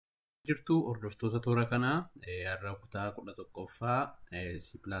jirtu hordoftoota toora kanaa har'a kutaa 11ffaa C++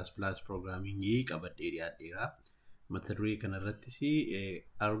 programmingii qabadhee dhiyaadheera. Mata duree kanarrattis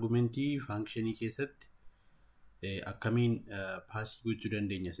argumentii functionii keessatti akkamiin paasii gochuu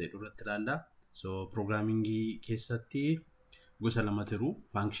dandeenya isa irratti ilaalla. So programmingii keessatti gosa lamatu jiru.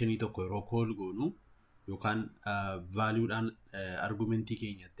 Functionii tokko yeroo call goonu yookaan value'dhaan argumentii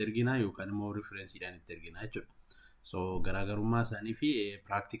keenyatti ergina yookaan immoo reference'dhaan itti ergina jechuudha. So garaagarummaa isaanii fi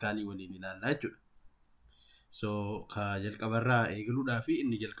practically waliin ilaallaa jechuudha. So ka jalqabarraa eegaluudhaa fi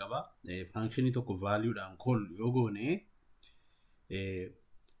inni jalqabaa functionii tokko value'dhaan call yoo goone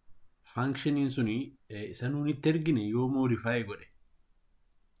functioniin suni isa nuun itti ergine yoo modify godhe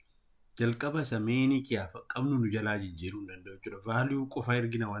jalqaba isa mainii kiyaaf qabnu nu jalaa jijjiiruu danda'u jechuudha. Value qofa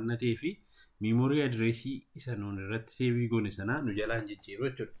ergina waan ta'eef memory address isa nuun irratti save goone sana nu jalaa jijjiiruu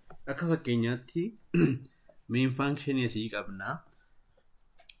jechuudha. Akka fakkeenyaatti main function asii qabna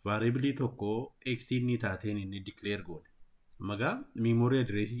variable tokko x inni taateen inni declare goone. Magaa memory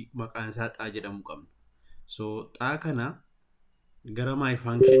address maqaan isaa xaa jedhamu qabna. So xaa kana gara my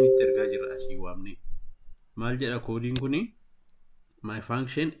function itti ergaa jirra asii waamne. Maal jedha koodiin kuni my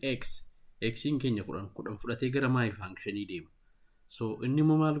function x in keenya 10 fudhatee gara my functionii deema. So inni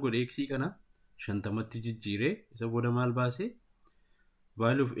immoo maal godhe x kana 50tti jijjiiree isa booda maal baase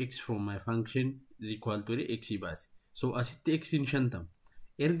value of x from my function is equal to x baase. So asitti x in 50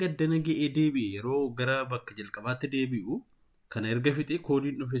 erga dana ga'ee deebi'e yeroo gara bakka jalqabaatti deebi'u kana erga fixee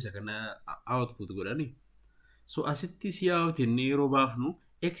koodiin dhufe isa kana output godhani. So asitti si out inni yeroo baafnu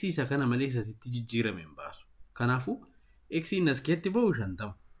x isa kana malee asitti jijjiirame hin baasu. Kanaafuu x in askeetti ba'u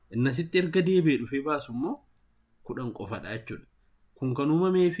 50 inni asitti erga deebi'e dhufee baasu immoo 10 qofadha jechuudha. Kun kan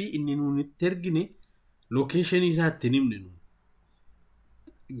uumamee fi inni nuun itti ergine location isaatti himne nuun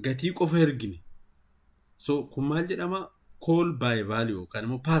gatii qofa ergine. So kun maal jedhama call by value kan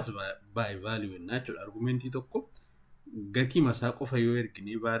immoo pass by value jechuudha. Argumentii tokko gatii masaa qofa yoo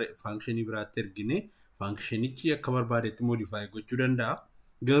ergine functionii biraatti ergine functionichi akka barbaadetti modify gochuu danda'a.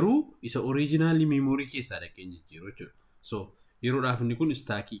 Garuu isa originally memory keessaa dhaqee jijjiiruu jechuudha. So yeroodhaaf inni kun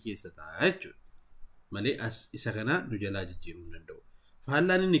stackii keessa ta'a jechuudha. Malee isa kana nu jalaa jijjiiruu hin danda'u.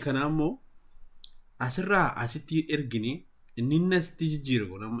 Faallaan inni kanaa immoo asirraa asitti ergine inni asitti jijjiiru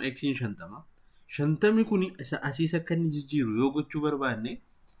kun amma x 50 kun isa asiis akka inni jijjiiru yoo gochuu barbaanne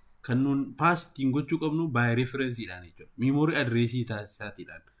kan nuun pass ittiin gochuu qabnu by reference'dhaan jechuudha. Memory address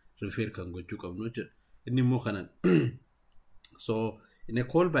isaatiidhaan refer kan gochuu qabnu jechuudha. Inni immoo kanan so in a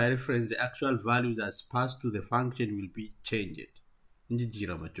call by reference the actual values as passed to the function will be changed.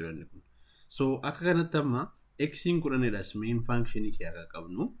 Jijjiirama jechuudha inni kun. So akka kanatti amma x in 10 main functionii kee akka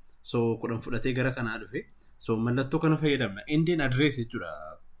qabnu. So 10 fudhatee gara kanaa dhufe. So mallattoo kana fayyadamna. Ending address jechuudha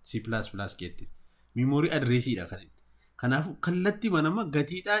C++ keetti. Memory address'dha kan inni. Kanaafuu kallattii manama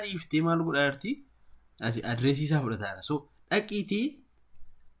gatiidhaa dhiiftee maal godhaa jirti? Asi addressii isaa fudhataadha. So dhaqiitii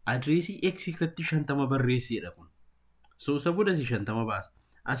addressii x irratti 50 barreessiidha kun. So isa booda 50 baasa.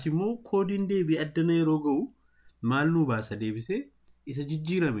 As immoo koodiin deebii addana yeroo ga'u maal nu baasa deebisee isa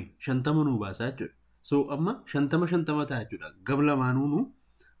jijjiirame 50 nu baasa jechuudha. So amma 50 ta'a jechuudha. Gam lamaanuu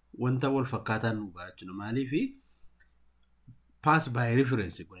wanta wal fakkaataan nu ba'a jechuudha. Maaliif pass by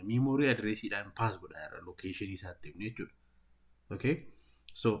reference kun memory address'dhaan pass godhaa irra location isaatti himne jechuudha. Okay?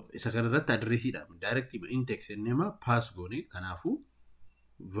 So isa kanarratti address'dhaan direct intex nama pass goone kanaafuu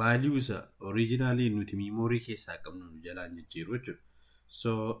value isa originally nuti memory keessaa qabnu nu jalaan jijjiiru jechuudha.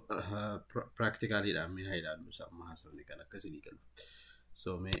 So practically dhaan mee ilaallu amma haasofne kan akkasii galu. So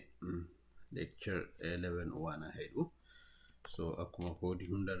mee lecture 11 heedu. So akkuma koodii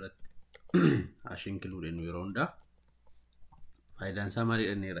hundarratti hash include nu yeroo hundaa faayidaan isaa maali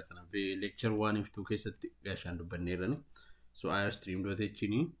dhanneera kanaaf lecture 1 if 2 keessatti gaashaan dubbanneerani. So iostream.h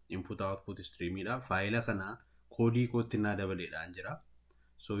ni input output streamidha. Faayila kana koodii kootti naa dabaleedhaan jira.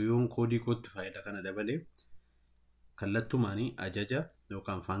 So yoon koodii kootti faayila kana dabalee kallattumaanii ajaja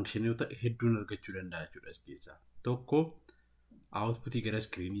yookaan functionoota hedduun argachuu danda'a jechuudha as keessaa. Tokko outputii gara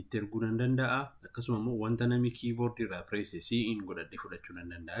screeniitti erguu danda'a. Akkasuma immoo wanta namni keyboard irraa press C in godhadhee fudhachuu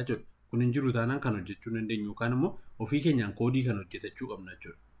danda'a jechuudha. Kun hin jiru taanaan kan hojjechuu dandeenyu yookaan immoo ofii keenyaan koodii kan hojjetachuu qabna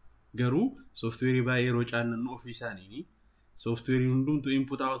jechuudha. Garuu software baay'ee yeroo caannannu ofii isaaniini software hundumtuu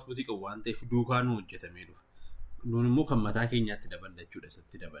input outputii qabu waan ta'eef duukaa nu hojjetamee dhufa. Nuun immoo kan mataa keenyaatti daballachuudha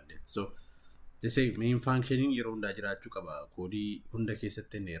isatti daballee. So the same main functioning yeroo hundaa jiraachuu qaba koodii hunda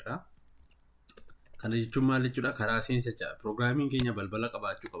keessatti inni irraa. Kana jechuun maal jechuudha karaa seensachaa programming keenya balbala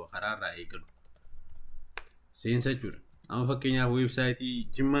qabaachuu qaba karaa irraa eegalu. Seensa jechuudha. Amma fakkeenyaaf websaayitii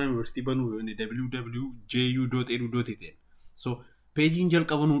Jimma University banuu yoonni www.ju.edu.in. So peejiin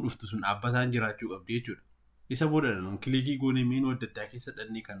jalqaba nuu dhuftu sun dhaabbataan jiraachuu qabdi jechuudha. isa booda non kilikii goonee meenuu adda addaa keessa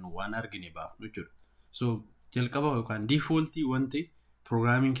dhannee kan waan argine baafnu jechuudha. So jalqaba yookaan defaultii wanti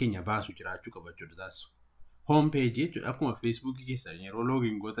programming keenya baasu jiraachuu qaba jechuudha. Taas home page jechuudha. Akkuma Facebook keessa yeroo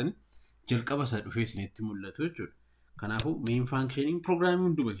login gootanii jalqaba isaa dhufee isinitti mul'atu jechuudha. Kanaafuu main functioning programming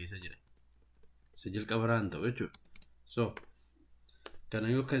hunduma keessa jira. So jalqaba raan ta'u jechuudha. So kana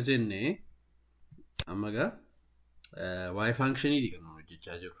yoo akka jenne amma gaa waa'ee functionii kan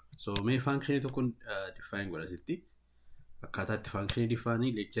hojjechaa jiru. So main functionii tokko define godhasitti akkaataa itti functionii define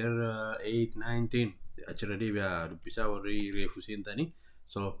lecture 8 9 10 achirra deebi'aa dubbisaa warri reefu seentanii.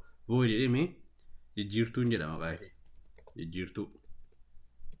 So void jedhee jijjiirtuun jedhama baay'ee.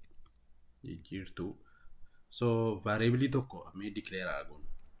 Jijjiirtuu. So variable tokko mee declare agoon.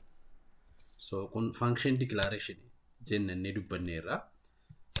 So kun function declaration jennee dubbanneerra.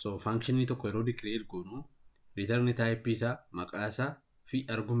 So functionii tokko yeroo declare goonu return type isaa maqaa isaa fi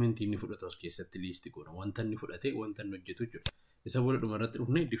argument inni fudhatu as keessatti list goona. Wanta inni fudhate wanta inni hojjetu jechuudha. Isa booda dhuma irratti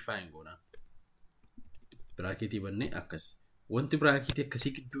dhufnee define goona. Bracket bannee akkas. Wanti bracket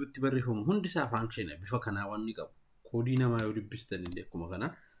akkasii gidduutti barreeffamu hundi isaa function bifa kanaa waan inni qabu. Koodii namaa yoo dubbistan illee akkuma kana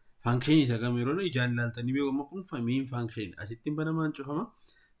function isa gama yeroo ijaan ilaaltanii beekamu kun main function asitti banamaan cufama.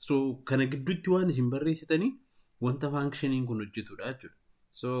 So kana gidduutti waan isin barreessitanii wanta functioning kun hojjetudha jechuudha.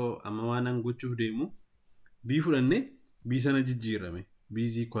 So amma waan an gochuuf deemu b fudhannee b sana jijjiirame b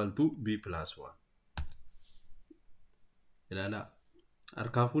is equal to b plus 1. Ilaala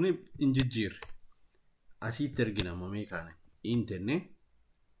harkaa fuunee in jijjiirre asitti argina mamee kaane intenne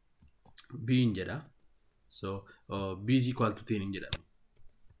b in jedha. So b is equal to 10 in jedhame.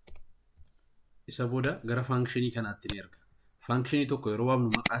 Isa booda gara functionii kanaatti ni erga. Functionii tokko yeroo waamnu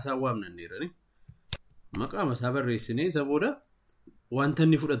maqaa isaa waamnan neerani. Maqaa isaa barreessinee isa booda wanta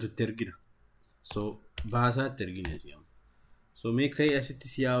inni fudhatu itti ergina. So baasaa itti ergina si'am. So make ka'ee asitti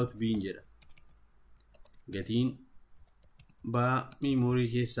see out b in jedha. Gatiin baa memory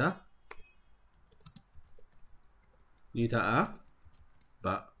keessaa ni ta'a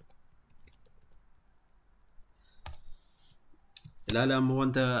ba. Ilaala amma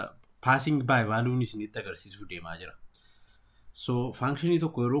wanta passing by value isinitti agarsiisuu deemaa jira. So functionii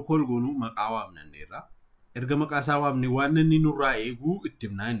tokko yeroo call goonu maqaa waamnanneerra. Erga maqaa isaa waamne waan inni nurraa eeguu itti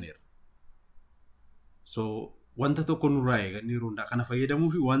himnaa inneerra. So wanta tokko nurraa eeganii rundaa kana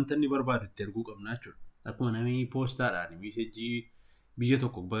fayyadamuu fi wanta inni barbaadu itti erguu qabna jechuudha. Akkuma namni poostaadhaan message biyya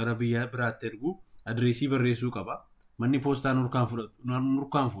tokko gara biyya biraatti erguu adreesii barreessuu qaba. Manni poostaa nurkaan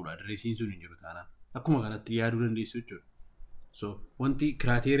fuudha adreesiin sun hin jiru taanaan. Akkuma kanatti yaaduu dandeessu jechuudha. So wanti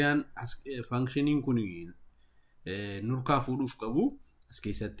criteeriaan functioning kun nurkaa fuudhuuf qabu as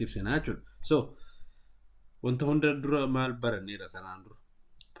keessatti ibsinaa jechuudha. So wanta hunda dura maal baranneera kanaan dura.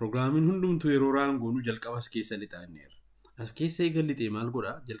 Programming hundumtuu yeroo raan goonu jalqaba as keessa lixaanneera. As keessa eegal lixee maal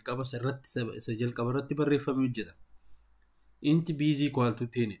godhaa jalqaba isa jalqaba irratti barreeffamee hojjeta. Inti b is equal to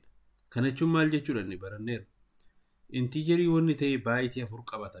 10 dha. Kana jechuun maal jechuudha inni baranneera. Integerii wanni ta'e baayitii 4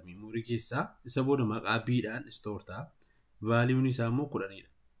 qabata memory keessaa isa booda maqaa b'dhaan store ta'a. Value isaa immoo 10 dha.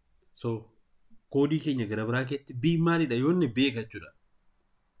 So koodii keenya gara biraakeetti b maalidha yoo inni beeka jechuudha.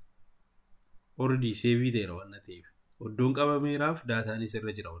 Already save ta'eera waan ta'eef. Oddoon qabameeraaf daataanis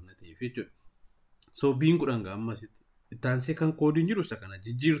irra jira waan ta'eef jechuudha. So b'n 10 ga amma ittaansee kan koodiin jiru isa kana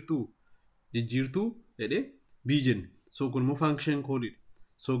jijjiirtuu jedhee b jenne. So kun immoo function koodidha.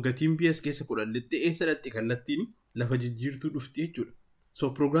 So gatiin b as keessa 10 litti eessa dhatti kallattiin lafa jijjiirtuu dhufti jechuudha. So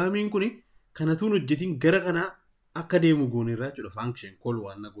programming kuni kanatuun hojjetiin gara kanaa akka deemu gooneerraa jechuudha function call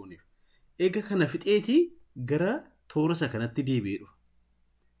waan gooneef. Eega kana fixeetii gara toorasa kanatti deebi'ee dhufa.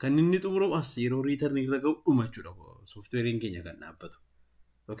 Kan inni xumuramu as yeroo return irra ga'u dhuma jechuudha softwarein keenya kan dhaabbatu.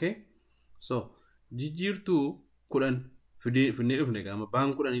 Okay? So jijjiirtuu 10 fidnee dhufne gama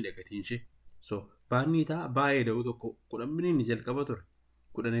baan 10 dha gatiin ishee. So baanni ta'a baay'ee da'u tokko 10 minni jalqaba ture.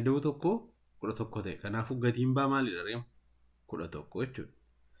 10 da'u tokko 11 ta'e. Kanaafuu gatiin baa maalidha reemu? 11 jechuudha.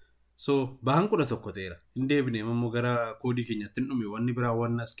 So baan 11 ta'eera. Hin deebine ammoo gara koodii keenyatti hin dhume wanni biraa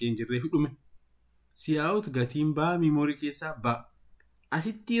waan as keen jirree fi dhume. See out gatiin baa memory keessaa ba.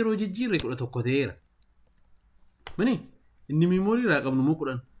 Asitti yeroo jijjiirre 11 ta'eera. Mani inni memory irraa qabnu moo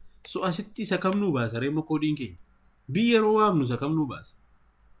 10. So asitti isa kamnuu baasa reema koodiin keenya. B yeroo waamnu isa kamnuu baasa.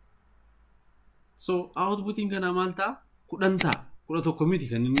 So outputiin kana maal ta'a? 10 ta'a. 11 miti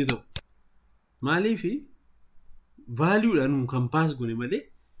kan inni ta'u. Maaliifi value'dhaan kan pass gone malee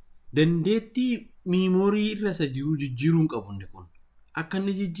dandeettii memory irra isa jiru jijjiiruun qabu inni kun. Akka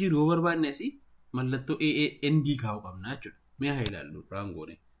inni jijjiiru yoo barbaanne asii mallattoo AND kaa'uu qabna jechuudha. Mee haa ilaallu raan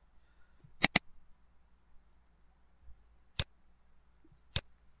goone.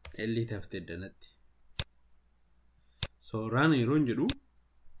 Elli taftee danatti. So raan yeroo jedhu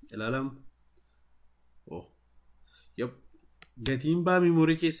ilaalamu. Oh Yep. Gatiin baa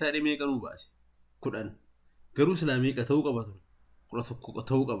memorii keessaa meeqa nu baase? 10. Garuu silaa meeqa ta'uu qaba ture? 11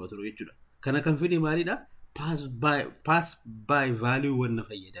 ta'uu qaba ture jechuudha. Kana kan fide maalidha? Pass by value wanna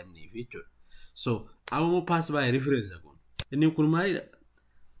fayyadamneef jechuudha. So amma pass by reference kun inni kun maalidha?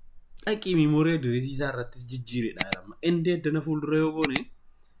 Dhaqii memorii addressii isaa irrattis jijjiiredha jedhama. Endee dana fuuldura yoo goone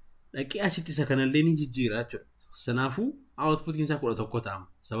dhaqii asitti isa kanallee ni jijjiira jechuudha. Sanaafuu outputiin isaa 11 ta'a.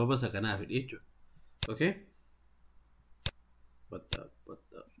 Sababa isa kanaaf jechuudha. Okay?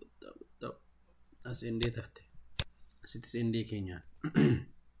 As endee tafte. Asittis endee keenyaan.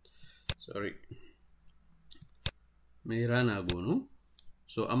 Sorry. Meeraan agoonu.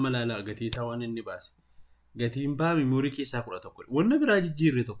 So amma laala gatii isaa waan inni baase. Gatiin baa memorii keessaa 11. Wanna biraa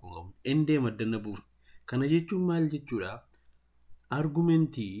jijjiirre tokko qabu. Endee maddanna buuf. Kana jechuun maal jechuudha?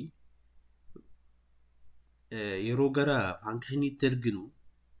 Argumentii yeroo gara functioniitti erginu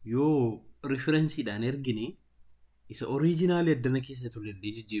yoo referensiidhaan ergine isa original addana keessa tullee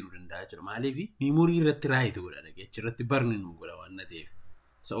jijjiiruu danda'a jechuudha. Maaliif memorii irratti raayit godha dhaqee achirratti barni nu godha waan ta'eef.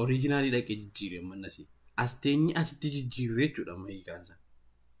 Isa originalii dhaqee jijjiiree mannasi. Asteenyi asitti jijjiirree jechuudha mahiikaansa.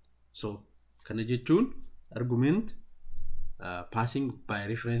 So kana jechuun argument passing by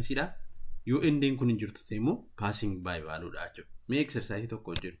reference dha. Yoo endeen kun hin jirtu ta'e immoo passing by value dha jechuudha. Mee exercise tokko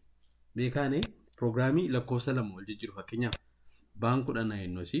hojjennu. Beekaane programii lakkoofsa lama wal jijjiiru fakkeenyaaf baan 10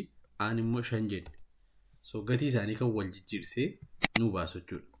 yennosi aan immoo 5 jenne. So gatii isaanii kan wal jijjiirsee nu baasu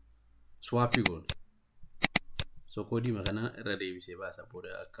jechuudha. Swap goon. So koodii makana irra deebisee baasa booda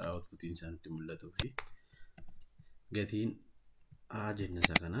akka outputiin isaanitti mul'atuu fi gatiin a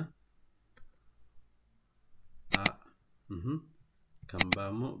jennasa kana a kan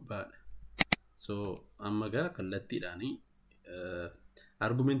baammoo baadha. So amma gaa kallattiidhaanii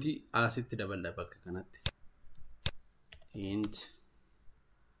argumentii asitti daballa bakka kanatti int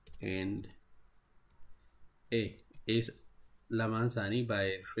and a is lamaan isaanii by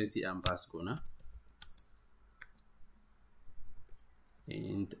reference and pass goona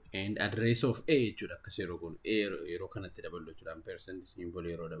and address of a jechuudha akkas yeroo kun yeroo kanatti daballu jechuudha percent symbol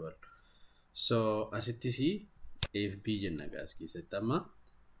yeroo daballu. So asitti si fb jenna gaas keessatti amma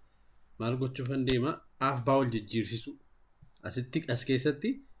maal gochuufan deema af baawol jijjiirsisu asitti as keessatti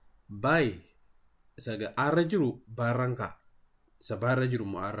by isa arra jiru baarran kaa isa baarra jiru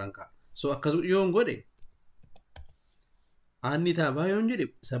mo arran kaa. So akkasu yoon godhe aanni taa baayoon jedhe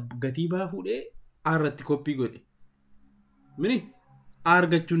gatii baa fuudhee arratti koppii godhe mini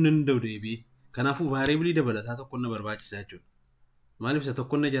argachuun danda'u deebii. Kanaafuu variable dabalataa tokko na barbaachisaa jechuudha. Maaliif isa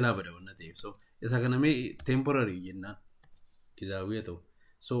tokko na jalaa bada wanna ta'eef. So isa kana mee temporary jennaan kizaawii ta'u.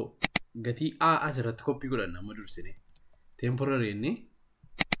 So gatii a asirratti koppii godhan amma dursine temporary inni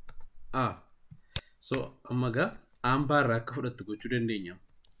a. So amma gaa aan baarraa akka fudhattu gochuu dandeenya.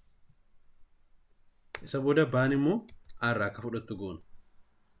 Isa booda baan immoo arraa akka fudhattu goona.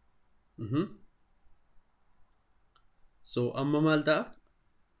 So amma maal ta'a?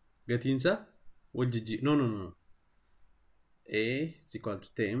 Gatiinsa wal jijjiir. No. A is equal to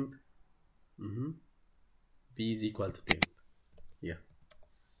temp. B is equal to temp. Yeah.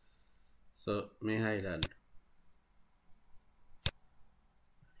 So may haa ilaallu.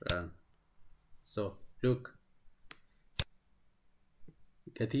 Run. So look.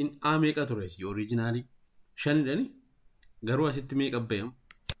 Gatiin A meeqa ture si originally 5 dhani garuu asitti meeqa bahe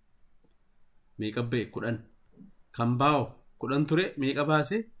 10 kan baao 10 ture meeqa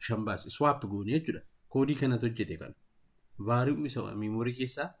baase 5 baase swap goone jechuudha. Koodii kanatu hojjete kan variable isa memory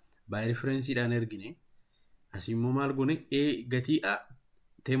keessaa by reference dhaan ergine asimmoo maal goone a gatii a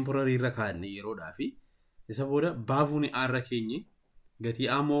temporary irra kaanne yeroodhaa fi isa booda baafuun arra keenye gatii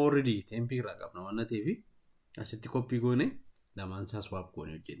a mo already temp irra qabna waan ta'eef asitti copy goone lamaan isaa swap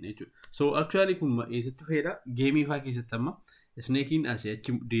goone hojjenne jechuudha. So actually kun eessatti fayyada geemii faa keessatti amma snakein asii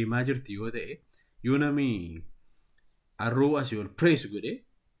achi deemaa jirti yoo ta'e yoo nami arrow asii ol press godhe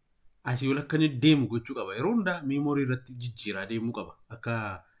asii ol akka inni deemu gochuu qaba. Yeroo hundaa memory irratti jijjiiraa deemuu qaba. Akka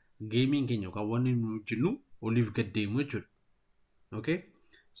geemiin keenya yookaan wanni nu hojjennu oliif gad deemu jechuudha. Okay?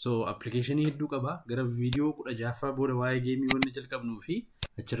 So applicationii hedduu qaba. Gara viidiyoo 16ffaa booda waa'ee geemii wanni jalqabnuu fi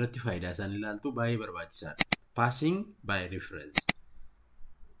achirratti faayidaa isaan ilaaltu baay'ee barbaachisaadha. Passing by reference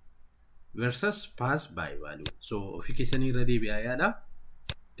versus pass by value. So ofii keessanii irra deebi'aa yaada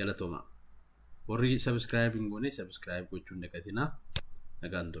galatooma. Warri subscribing goone subscribe gochuun dagatinaa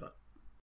nagaan tura.